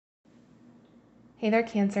Hey there,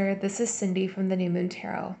 Cancer. This is Cindy from the New Moon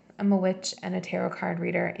Tarot. I'm a witch and a tarot card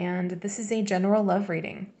reader, and this is a general love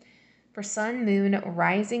reading for Sun, Moon,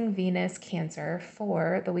 Rising, Venus, Cancer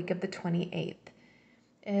for the week of the 28th.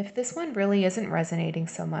 If this one really isn't resonating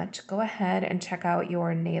so much, go ahead and check out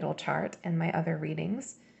your natal chart and my other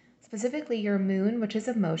readings, specifically your Moon, which is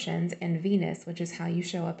emotions, and Venus, which is how you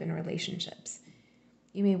show up in relationships.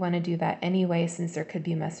 You may want to do that anyway, since there could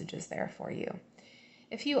be messages there for you.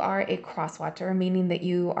 If you are a cross-watcher, meaning that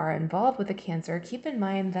you are involved with a Cancer, keep in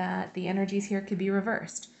mind that the energies here could be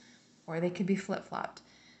reversed or they could be flip-flopped.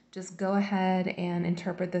 Just go ahead and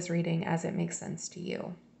interpret this reading as it makes sense to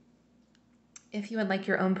you. If you would like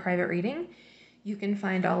your own private reading, you can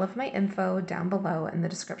find all of my info down below in the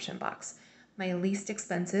description box. My least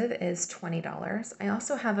expensive is $20. I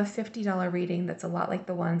also have a $50 reading that's a lot like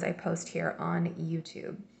the ones I post here on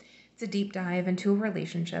YouTube. It's a deep dive into a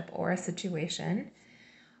relationship or a situation.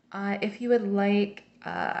 If you would like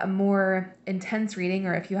a more intense reading,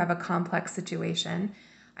 or if you have a complex situation,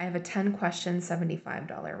 I have a 10 question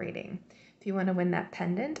 $75 reading. If you want to win that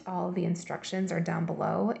pendant, all of the instructions are down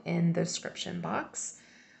below in the description box.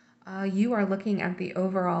 You are looking at the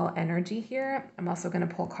overall energy here. I'm also going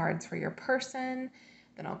to pull cards for your person.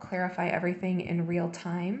 Then I'll clarify everything in real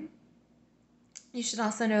time. You should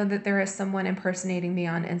also know that there is someone impersonating me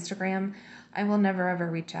on Instagram. I will never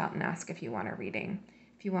ever reach out and ask if you want a reading.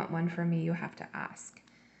 If you want one from me, you have to ask.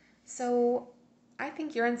 So I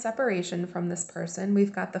think you're in separation from this person.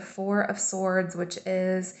 We've got the Four of Swords, which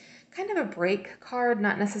is kind of a break card,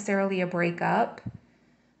 not necessarily a breakup.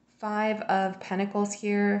 Five of Pentacles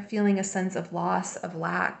here, feeling a sense of loss, of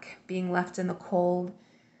lack, being left in the cold,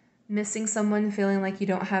 missing someone, feeling like you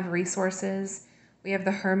don't have resources. We have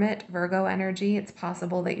the Hermit, Virgo energy. It's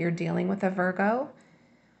possible that you're dealing with a Virgo.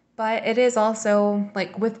 But it is also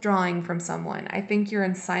like withdrawing from someone. I think you're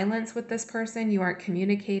in silence with this person. You aren't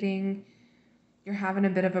communicating. You're having a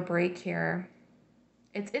bit of a break here.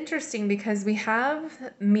 It's interesting because we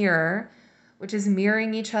have mirror, which is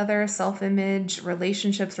mirroring each other, self-image,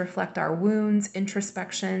 relationships reflect our wounds,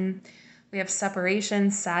 introspection. We have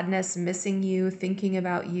separation, sadness, missing you, thinking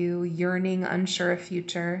about you, yearning, unsure of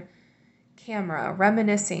future. Camera,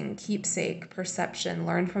 reminiscing, keepsake, perception,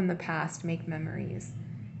 learn from the past, make memories.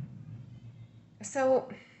 So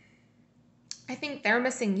I think they're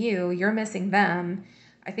missing you, you're missing them.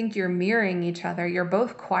 I think you're mirroring each other. You're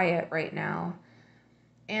both quiet right now.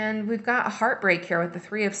 And we've got heartbreak here with the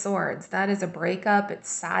Three of Swords. That is a breakup. It's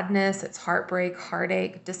sadness, it's heartbreak,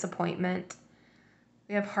 heartache, disappointment.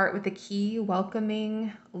 We have heart with the key,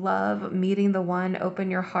 welcoming, love, meeting the one, open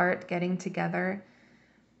your heart, getting together.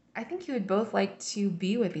 I think you would both like to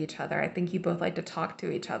be with each other. I think you both like to talk to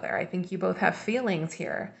each other. I think you both have feelings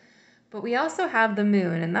here. But we also have the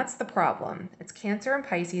moon, and that's the problem. It's Cancer and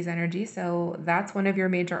Pisces energy, so that's one of your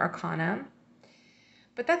major arcana.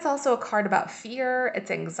 But that's also a card about fear,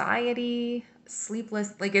 it's anxiety,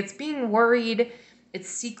 sleepless, like it's being worried, it's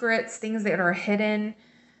secrets, things that are hidden.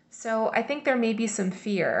 So I think there may be some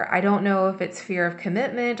fear. I don't know if it's fear of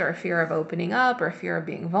commitment or fear of opening up or fear of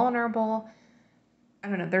being vulnerable. I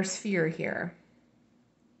don't know, there's fear here.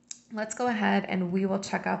 Let's go ahead and we will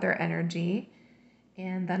check out their energy,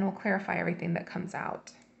 and then we'll clarify everything that comes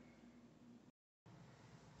out.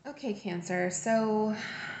 Okay, Cancer, so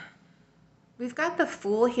we've got the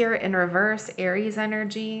Fool here in reverse, Aries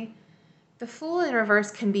energy. The Fool in reverse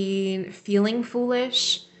can be feeling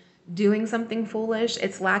foolish, doing something foolish.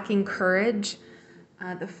 It's lacking courage.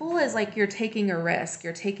 The Fool is like you're taking a risk,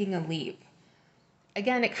 you're taking a leap.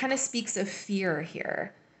 Again, it kind of speaks of fear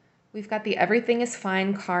here. We've got the Everything is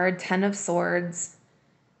Fine card, Ten of Swords.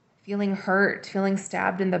 Feeling hurt, feeling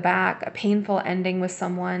stabbed in the back, a painful ending with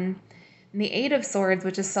someone. And the Eight of Swords,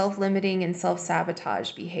 which is self-limiting and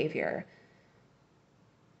self-sabotage behavior.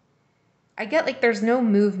 I get like there's no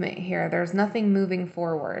movement here. There's nothing moving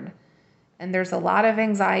forward. And there's a lot of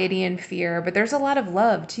anxiety and fear, but there's a lot of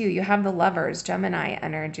love too. You have the Lovers, Gemini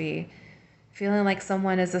energy, feeling like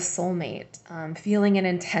someone is a soulmate, feeling an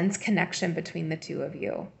intense connection between the two of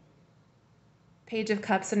you. Page of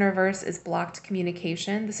Cups in reverse is blocked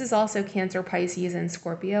communication. This is also Cancer, Pisces, and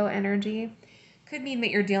Scorpio energy. Could mean that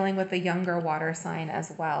you're dealing with a younger water sign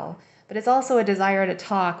as well. But it's also a desire to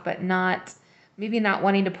talk, but maybe not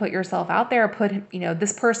wanting to put yourself out there.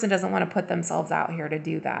 This person doesn't want to put themselves out here to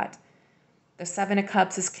do that. The Seven of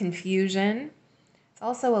Cups is confusion. It's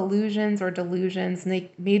also illusions or delusions, and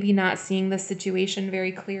they maybe not seeing the situation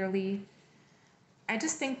very clearly. I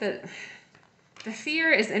just think that the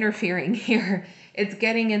fear is interfering here. It's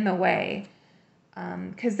getting in the way.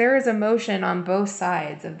 Because there is emotion on both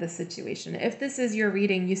sides of the situation. If this is your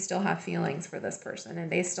reading, you still have feelings for this person,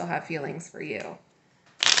 and they still have feelings for you.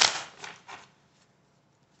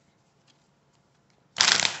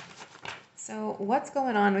 So what's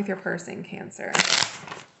going on with your person, Cancer?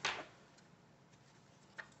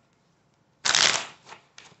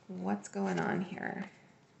 What's going on here?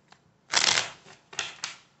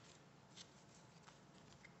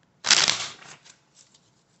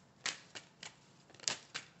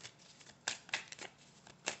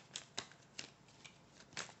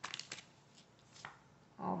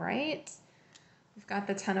 All right. We've got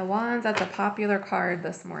the Ten of Wands. That's a popular card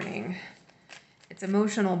this morning. It's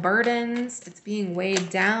emotional burdens. It's being weighed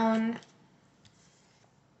down.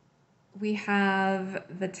 We have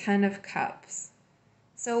the Ten of Cups.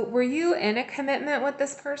 So were you in a commitment with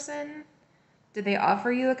this person? Did they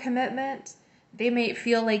offer you a commitment? They may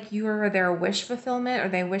feel like you are their wish fulfillment, or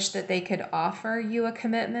they wish that they could offer you a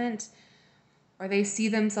commitment, or they see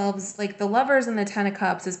themselves like the Lovers and the Ten of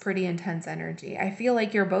Cups is pretty intense energy. I feel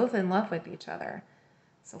like you're both in love with each other.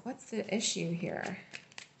 So what's the issue here?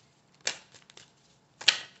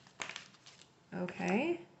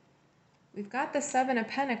 Okay. We've got the Seven of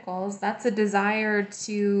Pentacles. That's a desire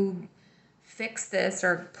to fix this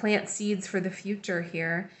or plant seeds for the future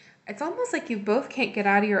here. It's almost like you both can't get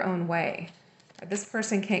out of your own way. Or this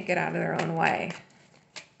person can't get out of their own way.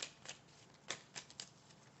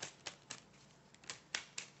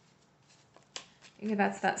 Maybe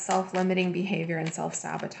that's that self-limiting behavior and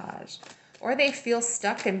self-sabotage. Or they feel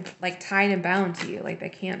stuck and like tied and bound to you, like they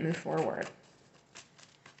can't move forward.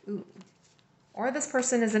 Ooh. Or this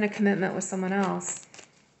person is in a commitment with someone else.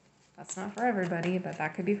 That's not for everybody, but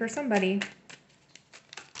that could be for somebody.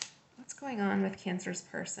 What's going on with Cancer's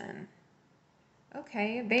person?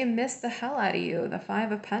 Okay, they miss the hell out of you, the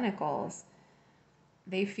Five of Pentacles.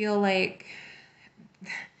 They feel like,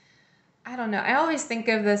 I don't know. I always think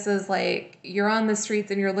of this as like you're on the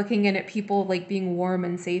streets and you're looking in at people like being warm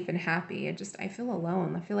and safe and happy. I feel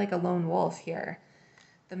alone. I feel like a lone wolf here.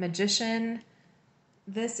 The Magician.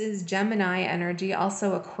 This is Gemini energy,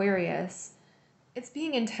 also Aquarius. It's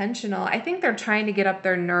being intentional. I think they're trying to get up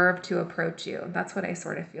their nerve to approach you. That's what I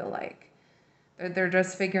sort of feel like. They're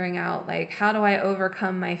just figuring out, like, how do I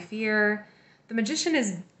overcome my fear? The Magician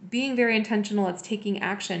is being very intentional. It's taking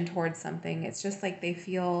action towards something. It's just like they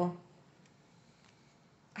feel,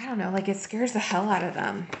 I don't know, like it scares the hell out of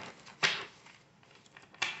them.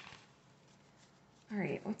 All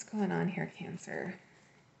right, what's going on here, Cancer?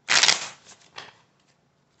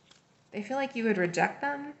 They feel like you would reject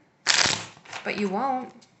them, but you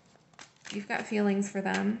won't. You've got feelings for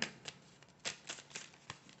them.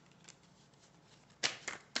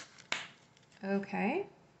 Okay.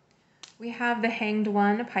 We have the Hanged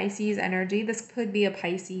One, Pisces energy. This could be a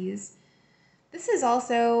Pisces. This is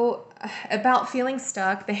also about feeling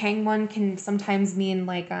stuck. The Hanged One can sometimes mean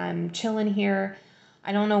like I'm chilling here.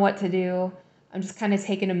 I don't know what to do. I'm just kind of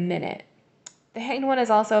taking a minute. The Hanged One is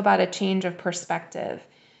also about a change of perspective.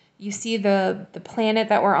 You see the planet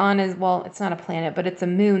that we're on is, well, it's not a planet, but it's a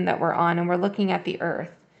moon that we're on, and we're looking at the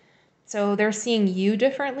Earth. So they're seeing you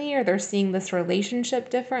differently, or they're seeing this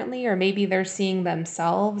relationship differently, or maybe they're seeing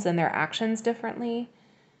themselves and their actions differently.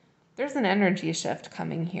 There's an energy shift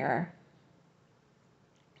coming here.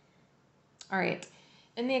 All right.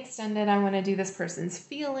 In the extended, I want to do this person's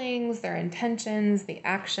feelings, their intentions, the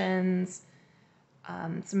actions,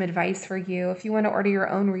 some advice for you. If you want to order your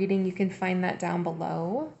own reading, you can find that down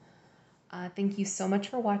below. Thank you so much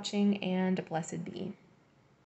for watching, and blessed be.